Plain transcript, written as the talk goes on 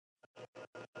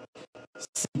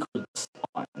Secrets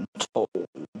Untold.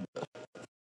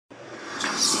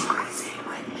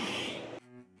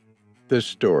 The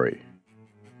story.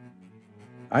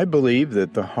 I believe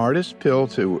that the hardest pill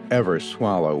to ever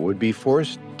swallow would be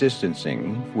forced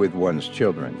distancing with one's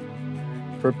children.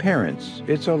 For parents,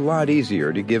 it's a lot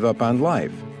easier to give up on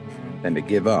life than to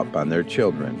give up on their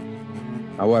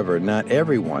children. However, not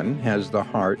everyone has the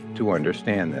heart to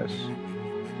understand this.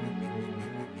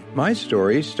 My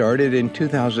story started in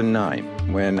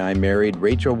 2009 when I married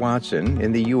Rachel Watson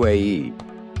in the UAE.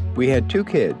 We had 2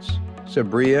 kids,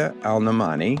 Sabria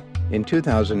Al-Namani in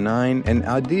 2009 and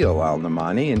Adil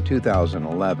Al-Namani in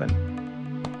 2011.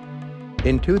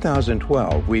 In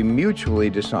 2012, we mutually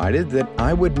decided that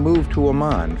I would move to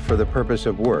Oman for the purpose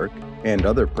of work and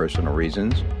other personal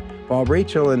reasons, while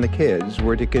Rachel and the kids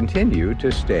were to continue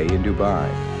to stay in Dubai.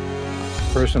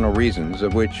 Personal reasons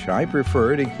of which I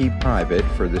prefer to keep private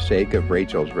for the sake of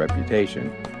Rachel's reputation,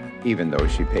 even though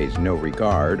she pays no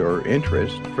regard or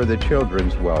interest for the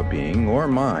children's well-being or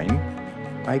mine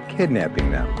by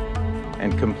kidnapping them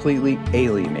and completely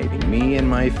alienating me and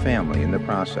my family in the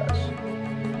process.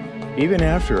 Even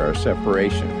after our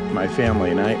separation, my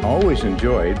family and I always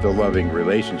enjoyed the loving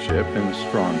relationship and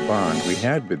strong bond we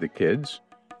had with the kids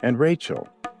and Rachel,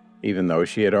 even though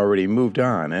she had already moved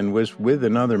on and was with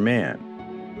another man.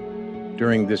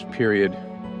 During this period,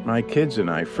 my kids and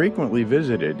I frequently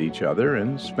visited each other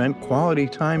and spent quality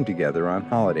time together on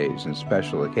holidays and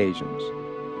special occasions.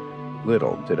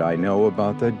 Little did I know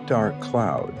about the dark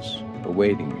clouds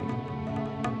awaiting me.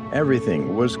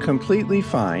 Everything was completely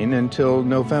fine until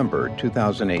November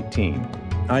 2018.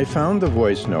 I found the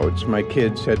voice notes my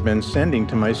kids had been sending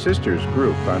to my sister's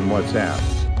group on WhatsApp.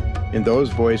 In those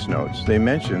voice notes, they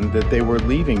mentioned that they were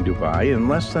leaving Dubai in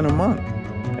less than a month,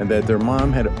 and that their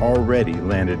mom had already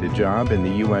landed a job in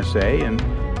the USA and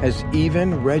has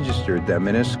even registered them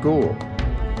in a school.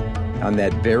 On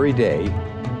that very day,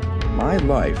 my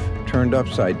life turned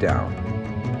upside down,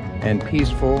 and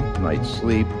peaceful night's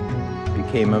sleep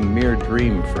became a mere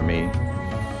dream for me.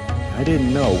 I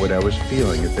didn't know what I was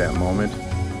feeling at that moment.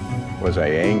 Was I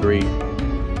angry,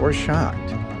 or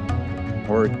shocked,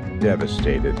 or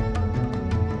devastated?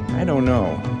 I don't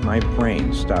know. My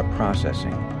brain stopped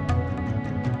processing.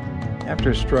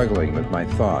 After struggling with my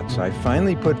thoughts, I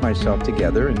finally put myself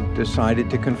together and decided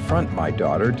to confront my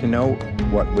daughter to know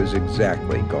what was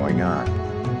exactly going on.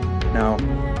 Now,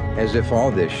 as if all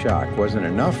this shock wasn't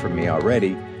enough for me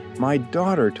already, my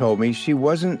daughter told me she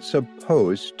wasn't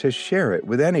supposed to share it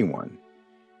with anyone.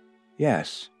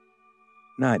 Yes,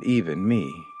 not even me.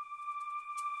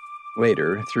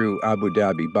 Later, through Abu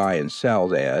Dhabi buy and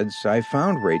sell ads, I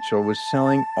found Rachel was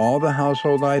selling all the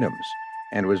household items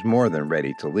and was more than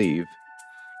ready to leave.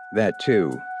 That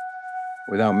too,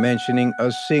 without mentioning a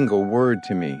single word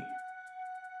to me.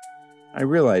 I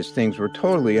realized things were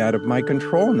totally out of my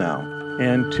control now,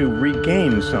 and to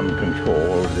regain some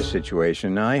control over the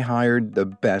situation, I hired the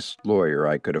best lawyer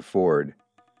I could afford.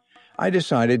 I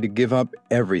decided to give up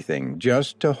everything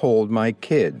just to hold my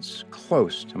kids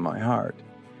close to my heart.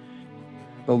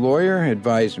 The lawyer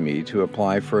advised me to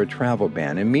apply for a travel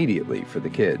ban immediately for the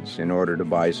kids in order to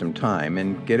buy some time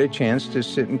and get a chance to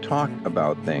sit and talk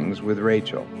about things with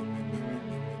Rachel.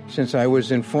 Since I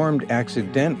was informed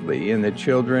accidentally and the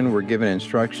children were given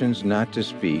instructions not to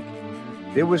speak,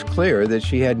 it was clear that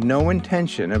she had no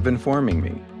intention of informing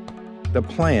me. The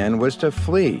plan was to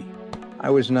flee.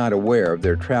 I was not aware of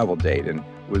their travel date and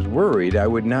was worried I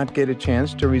would not get a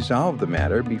chance to resolve the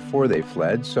matter before they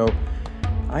fled, so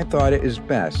I thought it is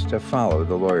best to follow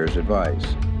the lawyer's advice.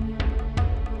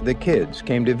 The kids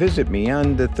came to visit me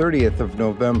on the 30th of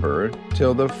November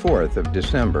till the 4th of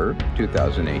December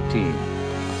 2018.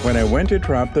 When I went to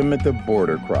drop them at the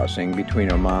border crossing between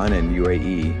Oman and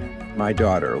UAE, my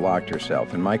daughter locked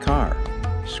herself in my car,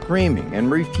 screaming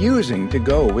and refusing to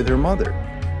go with her mother.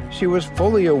 She was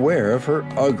fully aware of her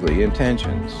ugly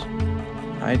intentions.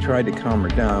 I tried to calm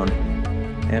her down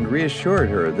and reassured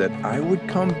her that I would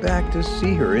come back to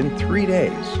see her in 3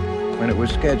 days when it was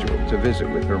scheduled to visit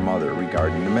with her mother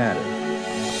regarding the matter.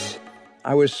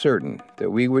 I was certain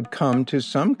that we would come to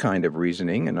some kind of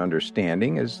reasoning and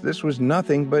understanding, as this was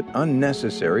nothing but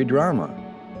unnecessary drama.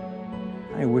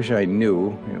 I wish I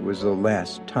knew it was the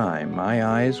last time my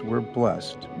eyes were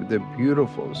blessed with the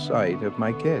beautiful sight of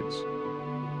my kids.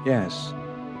 Yes,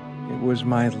 it was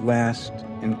my last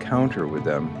encounter with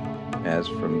them, as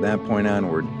from that point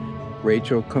onward,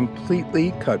 Rachel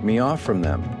completely cut me off from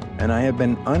them, and I have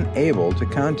been unable to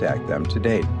contact them to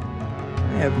date.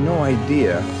 I have no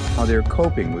idea how they're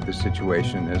coping with the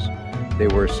situation, as they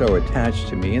were so attached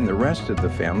to me and the rest of the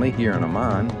family here in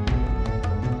Oman.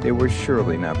 They were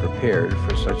surely not prepared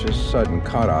for such a sudden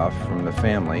cutoff from the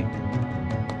family.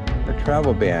 A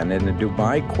travel ban and a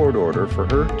Dubai court order for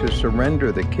her to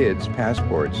surrender the kids'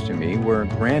 passports to me were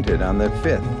granted on the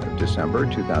 5th of December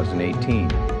 2018.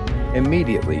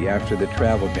 Immediately after the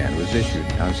travel ban was issued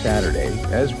on Saturday,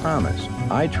 as promised,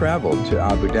 I traveled to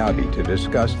Abu Dhabi to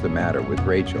discuss the matter with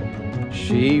Rachel.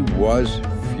 She was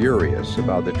furious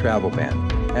about the travel ban,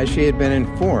 as she had been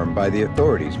informed by the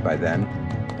authorities by then,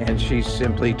 and she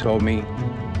simply told me,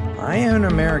 "I am an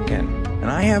American, and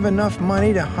I have enough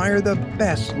money to hire the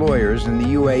best lawyers in the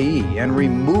UAE and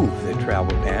remove the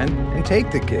travel ban and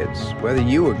take the kids, whether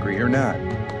you agree or not.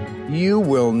 You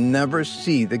will never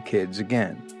see the kids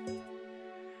again."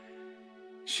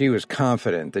 She was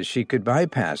confident that she could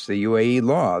bypass the UAE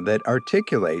law that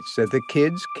articulates that the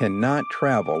kids cannot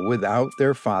travel without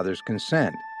their father's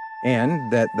consent,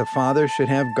 and that the father should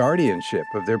have guardianship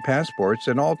of their passports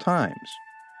at all times.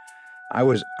 I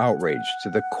was outraged to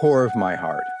the core of my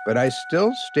heart, but I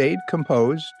still stayed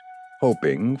composed,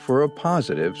 hoping for a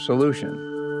positive solution.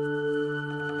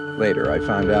 Later, I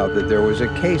found out that there was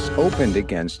a case opened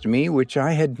against me which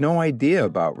I had no idea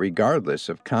about, regardless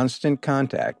of constant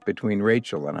contact between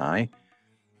Rachel and I.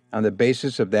 On the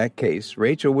basis of that case,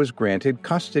 Rachel was granted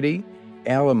custody,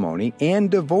 alimony, and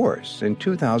divorce in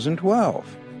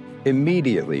 2012.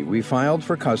 Immediately, we filed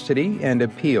for custody and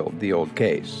appealed the old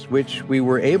case, which we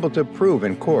were able to prove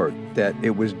in court that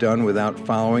it was done without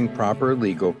following proper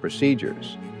legal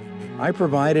procedures. I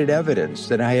provided evidence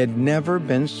that I had never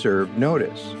been served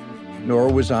notice,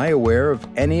 nor was I aware of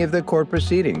any of the court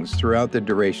proceedings throughout the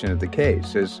duration of the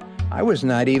case, as I was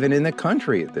not even in the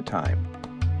country at the time.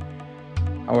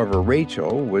 However,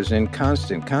 Rachel was in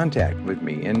constant contact with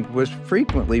me and was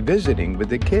frequently visiting with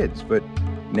the kids, but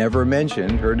never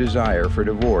mentioned her desire for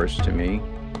divorce to me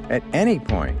at any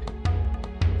point.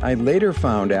 I later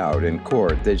found out in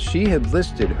court that she had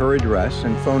listed her address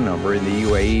and phone number in the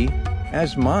UAE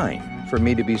as mine for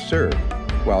me to be served,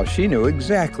 while she knew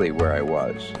exactly where I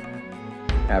was.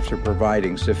 After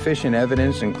providing sufficient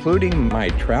evidence, including my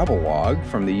travel log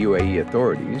from the UAE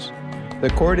authorities, the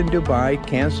court in Dubai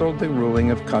canceled the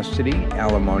ruling of custody,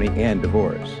 alimony, and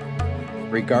divorce.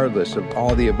 Regardless of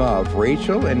all the above,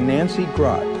 Rachel and Nancy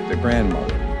Grott, the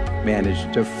grandmother,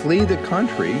 managed to flee the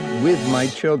country with my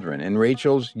children and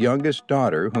Rachel's youngest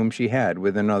daughter, whom she had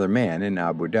with another man in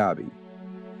Abu Dhabi.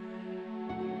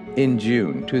 In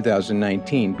June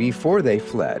 2019, before they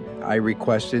fled, I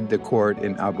requested the court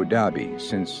in Abu Dhabi,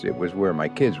 since it was where my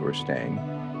kids were staying,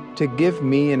 to give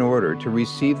me an order to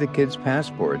receive the kids'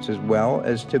 passports as well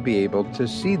as to be able to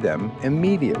see them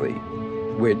immediately,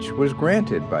 which was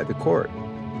granted by the court.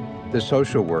 The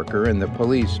social worker and the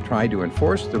police tried to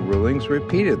enforce the rulings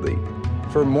repeatedly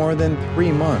for more than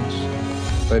 3 months,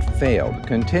 but failed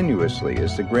continuously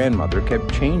as the grandmother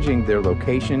kept changing their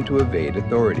location to evade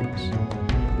authorities.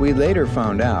 We later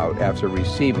found out, after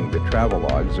receiving the travel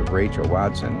logs of Rachel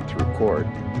Watson through court,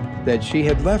 that she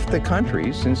had left the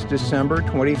country since December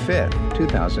 25,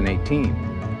 2018,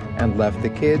 and left the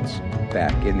kids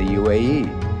back in the UAE.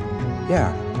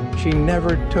 Yeah, she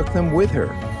never took them with her,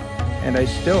 and I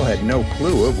still had no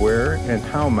clue of where and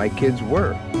how my kids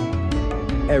were.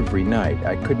 Every night,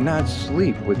 I could not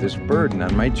sleep with this burden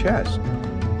on my chest.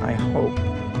 I hope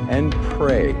and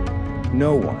pray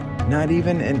no one, not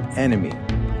even an enemy,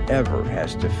 ever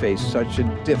has to face such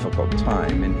a difficult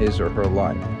time in his or her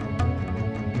life.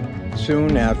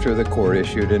 Soon after the court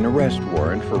issued an arrest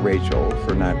warrant for Rachel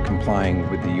for not complying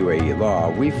with the UAE law,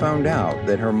 we found out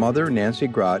that her mother, Nancy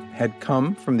Grott, had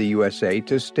come from the USA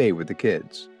to stay with the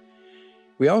kids.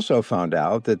 We also found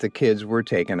out that the kids were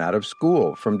taken out of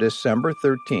school from December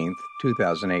 13,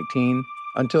 2018,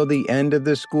 until the end of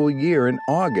the school year in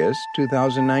August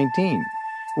 2019,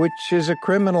 which is a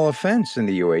criminal offense in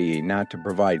the UAE not to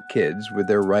provide kids with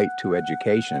their right to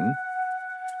education.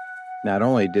 Not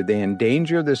only did they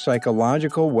endanger the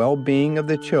psychological well-being of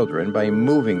the children by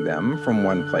moving them from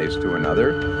one place to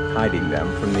another, hiding them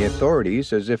from the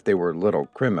authorities as if they were little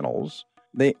criminals,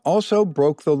 they also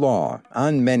broke the law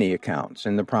on many accounts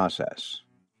in the process.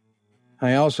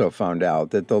 I also found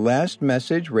out that the last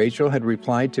message Rachel had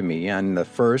replied to me on the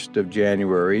 1st of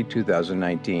January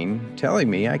 2019, telling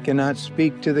me I cannot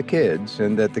speak to the kids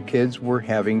and that the kids were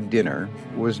having dinner,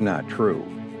 was not true.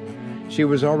 She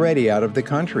was already out of the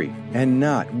country and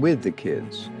not with the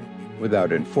kids,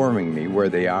 without informing me where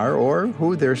they are or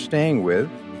who they're staying with,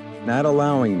 not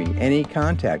allowing me any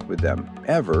contact with them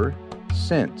ever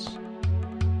since.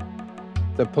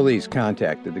 The police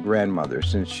contacted the grandmother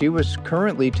since she was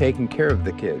currently taking care of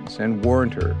the kids and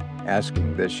warned her,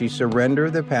 asking that she surrender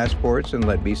the passports and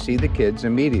let me see the kids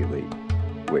immediately,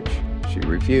 which she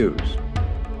refused.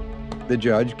 the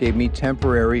judge gave me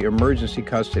temporary emergency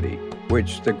custody,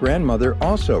 which the grandmother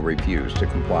also refused to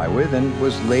comply with and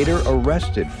was later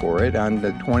arrested for it on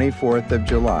the 24th of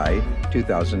July,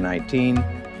 2019,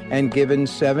 and given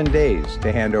 7 days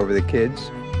to hand over the kids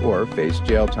or face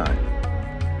jail time.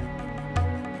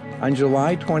 On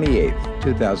July 28,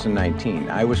 2019,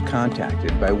 I was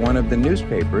contacted by one of the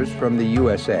newspapers from the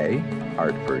USA,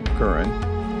 Hartford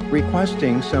Courant,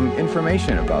 requesting some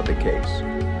information about the case,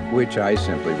 which I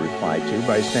simply replied to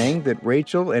by saying that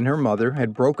Rachel and her mother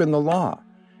had broken the law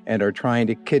and are trying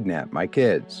to kidnap my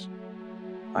kids.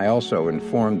 I also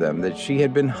informed them that she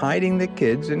had been hiding the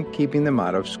kids and keeping them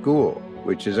out of school,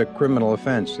 which is a criminal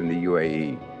offense in the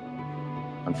UAE.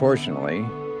 Unfortunately,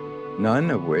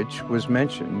 none of which was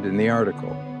mentioned in the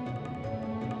article.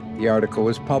 The article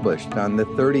was published on the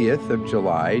 30th of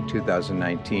July,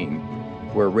 2019,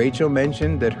 where Rachel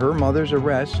mentioned that her mother's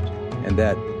arrest and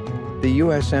that the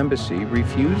U.S. Embassy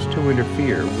refused to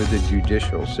interfere with the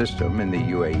judicial system in the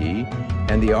UAE,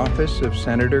 and the office of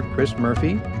Senator Chris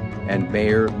Murphy and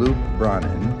Mayor Luke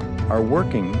Brannan are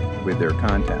working with their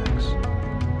contacts.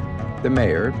 The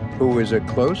mayor, who is a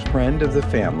close friend of the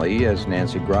family as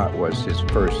Nancy Grott was his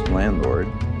first landlord,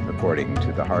 according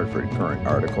to the Hartford Courant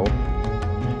article,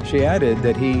 she added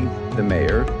that he, the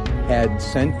mayor, had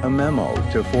sent a memo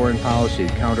to foreign policy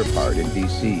counterpart in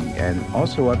D.C. and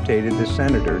also updated the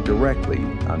senator directly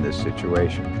on this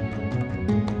situation.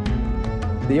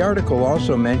 The article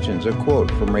also mentions a quote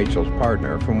from Rachel's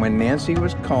partner from when Nancy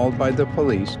was called by the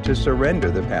police to surrender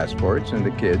the passports and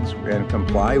the kids and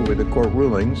comply with the court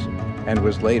rulings, and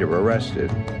was later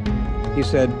arrested. He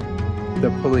said,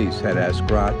 the police had asked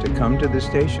Grott to come to the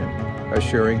station,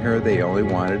 assuring her they only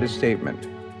wanted a statement,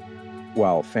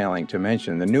 while failing to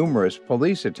mention the numerous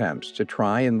police attempts to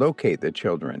try and locate the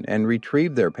children and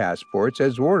retrieve their passports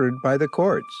as ordered by the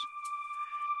courts.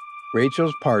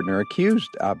 Rachel's partner accused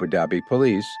Abu Dhabi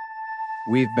police,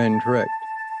 "We've been tricked."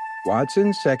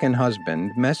 Watson's second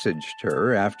husband messaged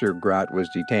her after Grott was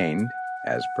detained,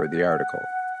 as per the article.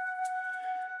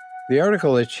 The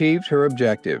article achieved her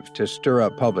objective to stir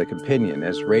up public opinion,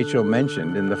 as Rachel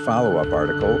mentioned in the follow-up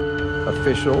article.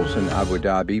 Officials in Abu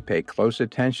Dhabi pay close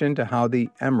attention to how the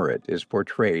emirate is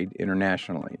portrayed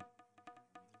internationally.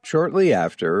 Shortly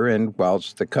after, and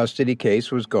whilst the custody case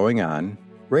was going on,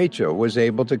 Rachel was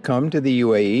able to come to the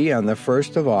UAE on the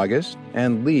 1st of August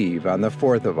and leave on the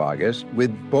 4th of August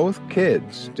with both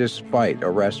kids, despite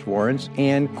arrest warrants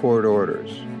and court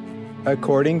orders.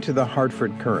 According to the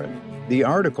Hartford Courant, the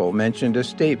article mentioned a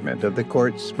statement of the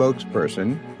court's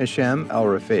spokesperson, Hisham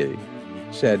Al-Rafi,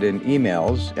 said in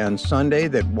emails on Sunday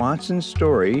that Watson's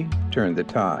story turned the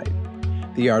tide.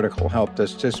 The article helped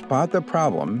us to spot the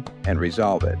problem and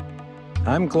resolve it.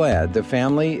 I'm glad the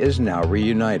family is now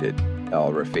reunited,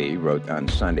 Al-Rafi wrote on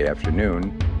Sunday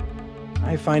afternoon.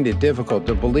 I find it difficult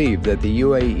to believe that the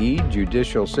UAE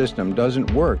judicial system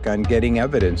doesn't work on getting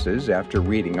evidences after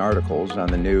reading articles on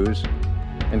the news.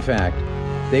 In fact,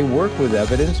 they work with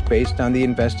evidence based on the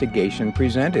investigation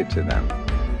presented to them.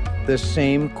 The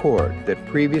same court that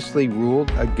previously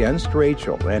ruled against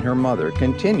Rachel and her mother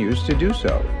continues to do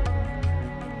so.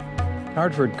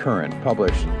 Hartford Courant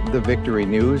published the Victory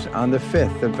News on the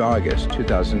 5th of August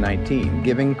 2019,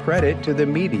 giving credit to the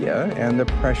media and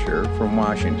the pressure from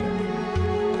Washington.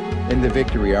 In the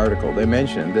Victory article, they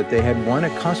mentioned that they had won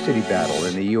a custody battle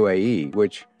in the UAE,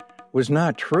 which was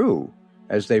not true,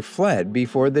 as they fled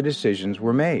before the decisions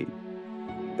were made.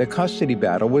 The custody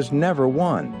battle was never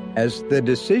won, as the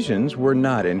decisions were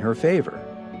not in her favor.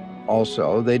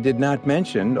 Also, they did not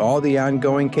mention all the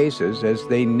ongoing cases, as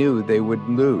they knew they would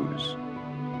lose.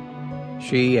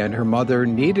 She and her mother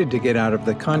needed to get out of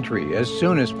the country as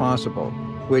soon as possible,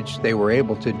 which they were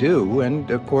able to do, and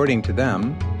according to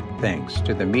them, thanks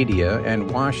to the media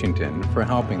and Washington for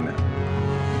helping them.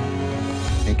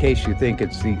 In case you think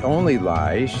it's the only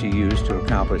lie she used to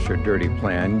accomplish her dirty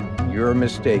plan, you're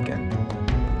mistaken.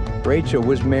 Rachel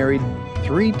was married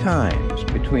 3 times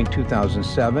between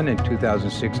 2007 and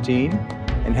 2016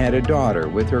 and had a daughter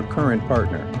with her current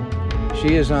partner.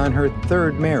 She is on her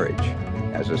 3rd marriage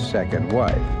as a second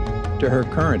wife to her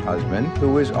current husband,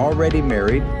 who is already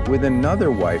married with another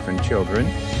wife and children,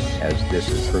 as this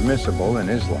is permissible in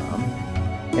Islam,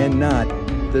 and not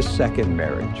the second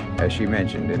marriage, as she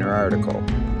mentioned in her article.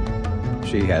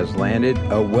 She has landed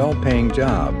a well-paying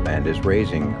job and is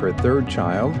raising her 3rd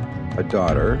child, a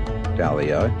daughter,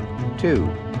 Dahlia, too,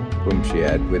 whom she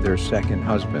had with her second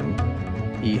husband.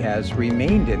 He has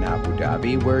remained in Abu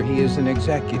Dhabi, where he is an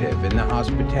executive in the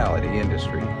hospitality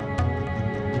industry.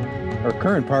 Her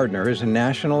current partner is a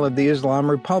national of the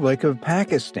Islam Republic of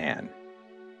Pakistan.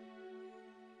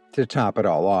 To top it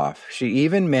all off, she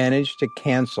even managed to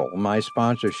cancel my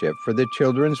sponsorship for the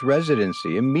children's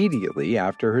residency immediately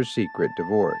after her secret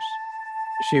divorce.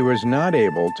 She was not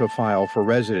able to file for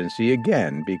residency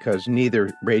again because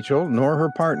neither Rachel nor her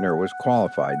partner was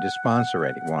qualified to sponsor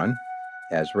anyone,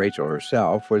 as Rachel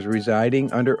herself was residing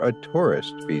under a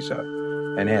tourist visa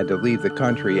and had to leave the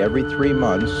country every 3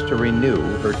 months to renew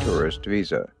her tourist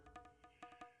visa.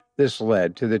 This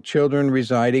led to the children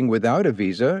residing without a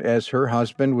visa, as her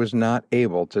husband was not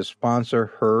able to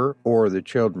sponsor her or the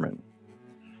children.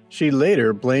 She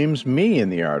later blames me in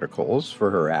the articles for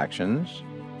her actions.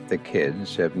 The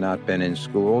kids have not been in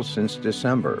school since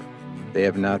December. They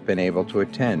have not been able to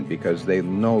attend because they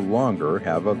no longer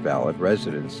have a valid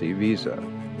residency visa,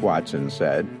 Watson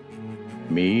said.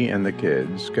 Me and the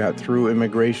kids got through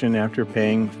immigration after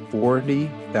paying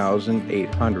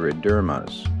 40,800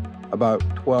 dirhams, about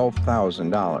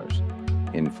 $12,000,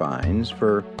 in fines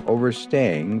for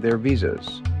overstaying their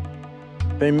visas.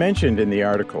 They mentioned in the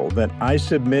article that I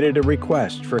submitted a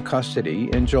request for custody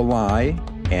in July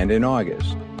and in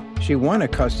August. She won a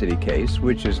custody case,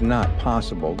 which is not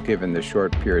possible given the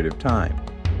short period of time.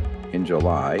 In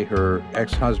July, her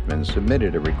ex-husband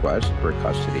submitted a request for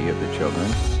custody of the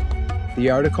children. The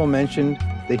article mentioned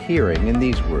the hearing in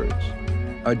these words: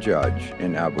 a judge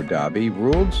in Abu Dhabi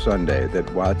ruled Sunday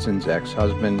that Watson's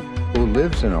ex-husband, who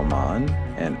lives in Oman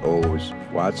and owes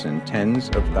Watson tens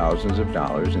of thousands of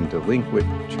dollars in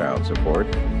delinquent child support,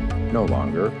 no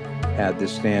longer had the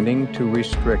standing to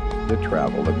restrict the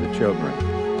travel of the children.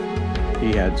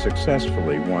 He had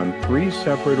successfully won 3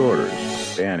 separate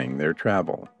orders banning their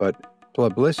travel, but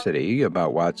publicity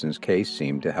about Watson's case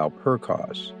seemed to help her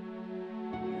cause.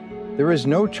 There is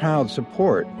no child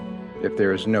support if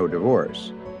there is no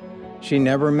divorce. She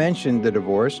never mentioned the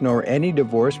divorce nor any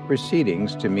divorce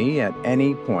proceedings to me at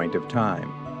any point of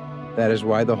time. That is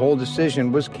why the whole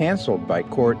decision was canceled by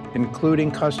court,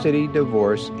 including custody,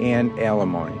 divorce, and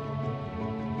alimony.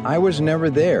 I was never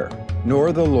there,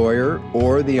 nor the lawyer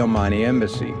or the Omani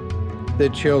embassy. The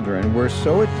children were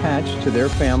so attached to their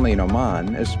family in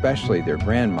Oman, especially their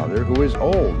grandmother, who is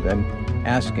old and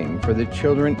asking for the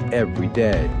children every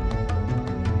day.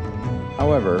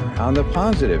 However, on the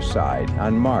positive side,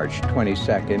 on March 22,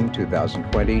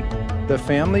 2020, the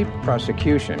Family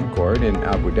Prosecution Court in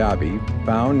Abu Dhabi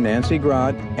found Nancy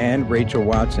Grott and Rachel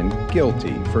Watson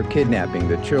guilty for kidnapping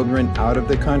the children out of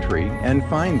the country and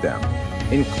fined them,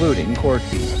 including court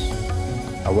fees.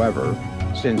 However,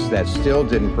 since that still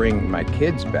didn't bring my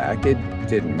kids back, it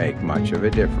didn't make much of a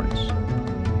difference.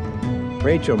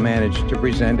 Rachel managed to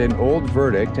present an old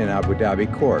verdict in Abu Dhabi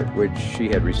court, which she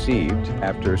had received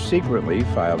after secretly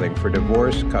filing for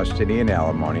divorce, custody, and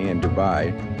alimony in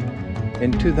Dubai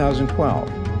in 2012,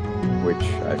 which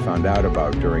I found out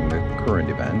about during the current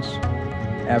events,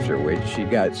 after which she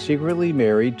got secretly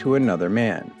married to another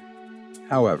man.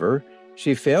 However,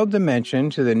 she failed to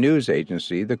mention to the news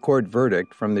agency the court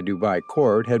verdict from the Dubai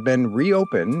court had been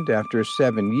reopened after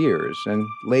 7 years and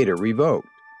later revoked.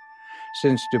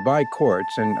 Since Dubai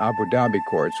courts and Abu Dhabi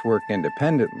courts work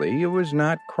independently, it was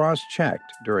not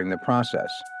cross-checked during the process,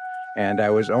 and I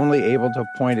was only able to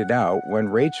point it out when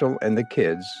Rachel and the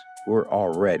kids were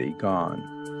already gone.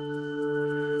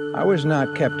 I was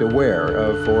not kept aware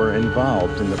of or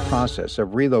involved in the process of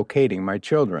relocating my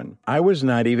children. I was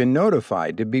not even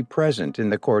notified to be present in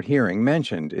the court hearing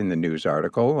mentioned in the news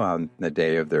article on the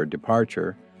day of their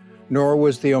departure, nor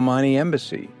was the Omani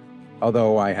embassy,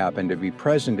 although I happened to be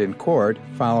present in court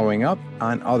following up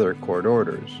on other court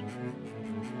orders.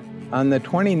 On the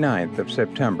 29th of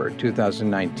September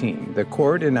 2019, the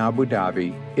court in Abu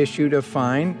Dhabi issued a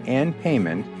fine and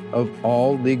payment of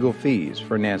all legal fees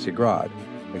for Nancy Grott,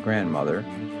 the grandmother,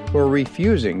 for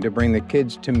refusing to bring the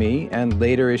kids to me, and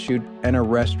later issued an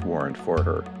arrest warrant for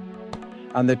her.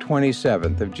 On the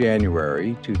 27th of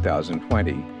January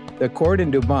 2020, the court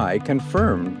in Dubai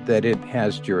confirmed that it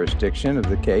has jurisdiction of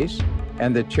the case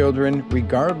and the children,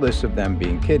 regardless of them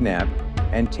being kidnapped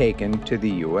and taken to the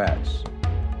U.S.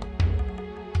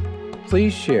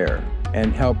 Please share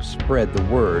and help spread the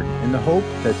word in the hope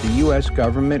that the U.S.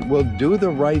 government will do the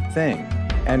right thing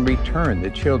and return the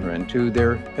children to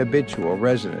their habitual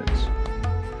residence.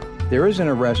 There is an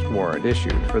arrest warrant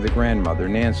issued for the grandmother,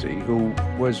 Nancy, who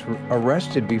was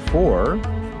arrested before,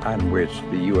 on which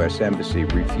the U.S. Embassy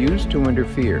refused to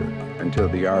interfere until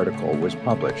the article was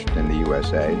published in the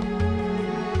USA.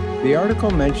 The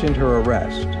article mentioned her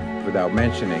arrest without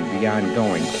mentioning the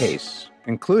ongoing case,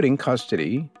 including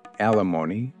custody,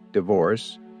 alimony,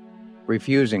 divorce,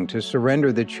 refusing to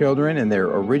surrender the children and their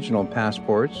original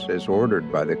passports as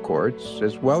ordered by the courts,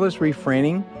 as well as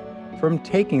refraining from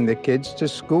taking the kids to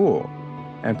school,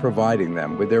 and providing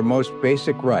them with their most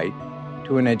basic right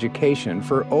to an education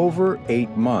for over 8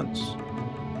 months.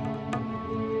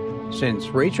 Since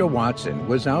Rachel Watson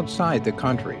was outside the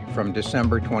country from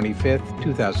December 25,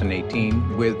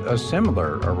 2018, with a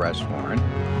similar arrest warrant,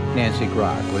 Nancy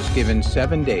Grott was given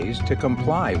 7 days to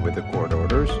comply with the court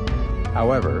orders.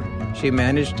 However, she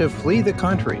managed to flee the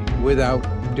country without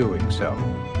doing so.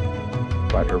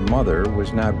 But her mother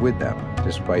was not with them,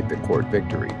 despite the court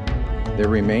victory. There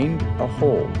remained a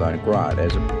hold on Grott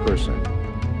as a person,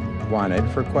 wanted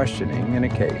for questioning in a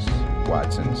case,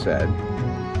 Watson said.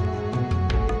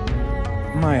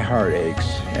 My heart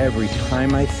aches every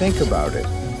time I think about it.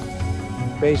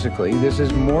 Basically, this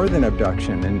is more than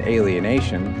abduction and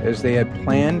alienation, as they had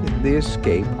planned the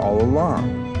escape all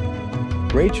along.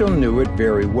 Rachel knew it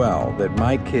very well that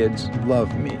my kids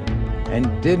loved me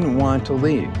and didn't want to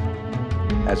leave,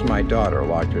 as my daughter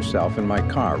locked herself in my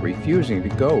car, refusing to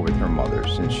go with her mother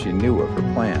since she knew of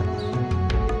her plans.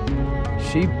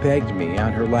 She begged me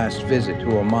on her last visit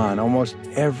to Oman almost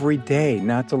every day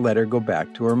not to let her go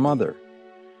back to her mother.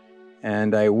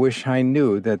 And I wish I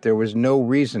knew that there was no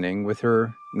reasoning with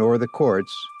her nor the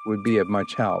courts would be of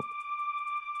much help.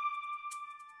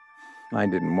 I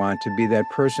didn't want to be that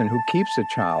person who keeps a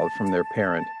child from their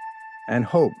parent and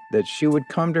hope that she would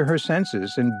come to her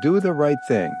senses and do the right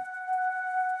thing.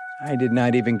 I did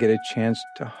not even get a chance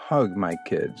to hug my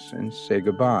kids and say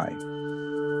goodbye,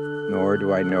 nor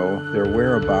do I know their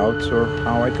whereabouts or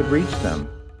how I could reach them.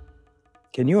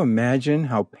 Can you imagine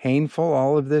how painful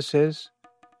all of this is?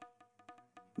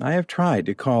 I have tried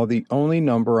to call the only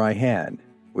number I had,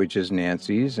 which is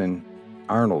Nancy's and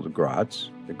Arnold Grott's,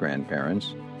 the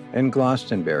grandparents, in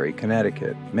Glastonbury,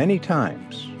 Connecticut, many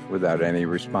times without any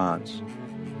response.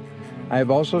 I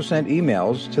have also sent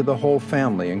emails to the whole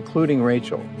family, including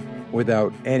Rachel,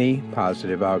 without any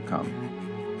positive outcome.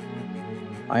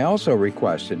 I also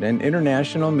requested an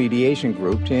international mediation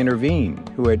group to intervene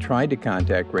who had tried to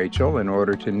contact Rachel in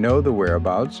order to know the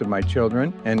whereabouts of my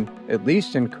children and at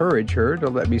least encourage her to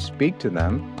let me speak to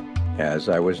them, as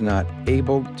I was not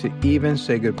able to even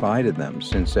say goodbye to them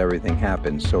since everything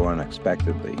happened so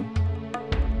unexpectedly.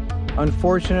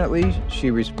 Unfortunately,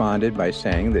 she responded by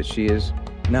saying that she is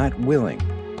not willing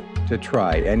to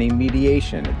try any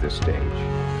mediation at this stage.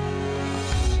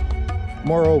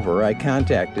 Moreover, I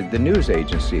contacted the news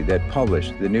agency that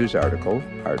published the news article,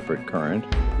 Hartford Courant,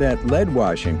 that led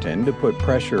Washington to put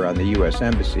pressure on the U.S.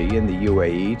 Embassy in the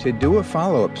UAE to do a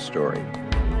follow-up story.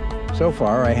 So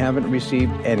far, I haven't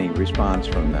received any response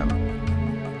from them.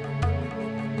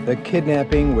 The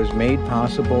kidnapping was made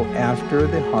possible after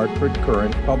the Hartford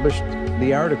Courant published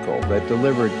the article that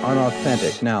delivered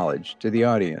unauthentic knowledge to the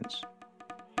audience.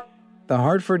 The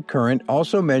Hartford Courant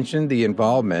also mentioned the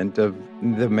involvement of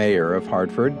the mayor of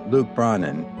Hartford, Luke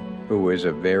Brannan, who is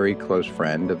a very close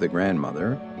friend of the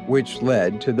grandmother, which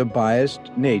led to the biased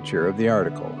nature of the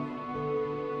article.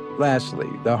 Lastly,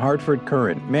 the Hartford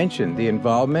Courant mentioned the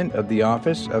involvement of the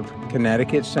office of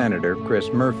Connecticut Senator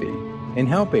Chris Murphy in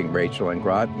helping Rachel and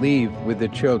Grott leave with the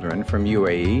children from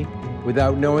UAE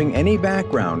without knowing any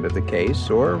background of the case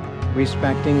or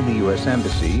respecting the U.S.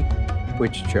 Embassy,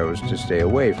 which chose to stay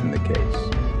away from the case.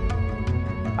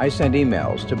 I sent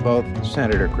emails to both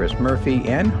Senator Chris Murphy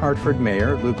and Hartford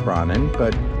Mayor Luke Brannan,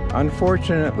 but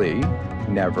unfortunately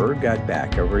never got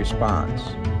back a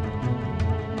response.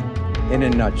 In a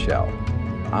nutshell,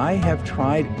 I have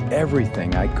tried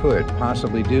everything I could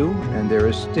possibly do, and there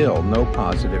is still no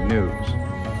positive news.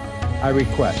 I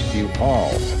request you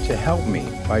all to help me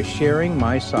by sharing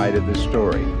my side of the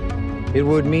story. It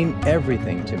would mean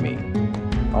everything to me.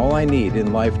 All I need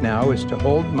in life now is to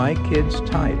hold my kids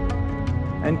tight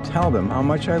and tell them how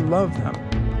much I love them.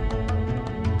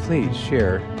 Please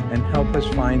share and help us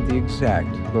find the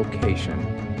exact location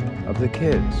of the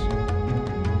kids.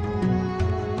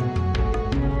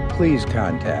 Please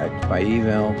contact by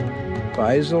email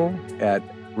Faisal at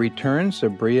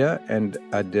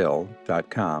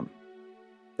returnsabriaandadil.com.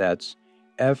 That's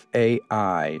FAISAL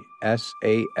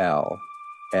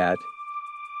at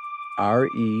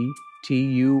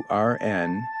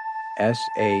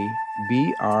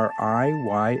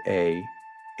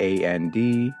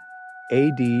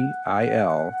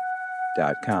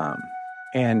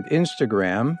and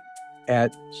Instagram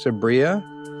at Sabria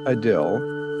Adil,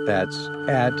 that's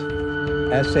at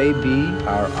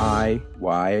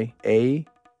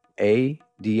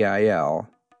SABRIYAADIL,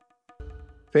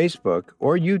 Facebook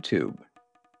or YouTube,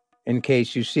 in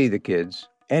case you see the kids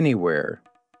anywhere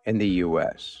in the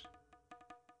U.S.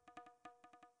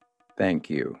 Thank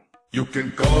you. You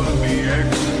can call me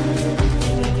X.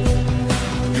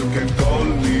 You can call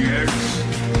me X.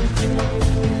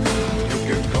 You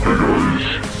can call me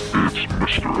X.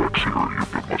 Mr. X here.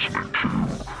 You've been listening to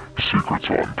Secrets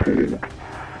Untold,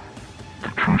 the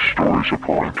true stories of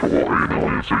parental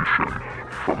alienation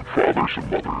from fathers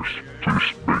and mothers. Please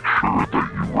make sure that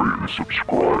you rate and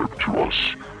subscribe to us,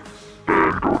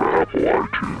 and go to Apple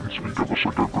iTunes and give us a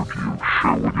good review.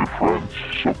 Share with your friends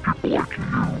so people like you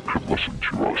can listen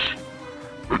to us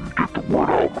and get the word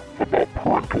out about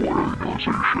parental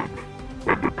alienation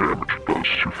and the damage it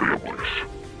does to families.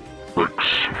 Thanks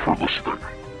for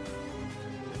listening.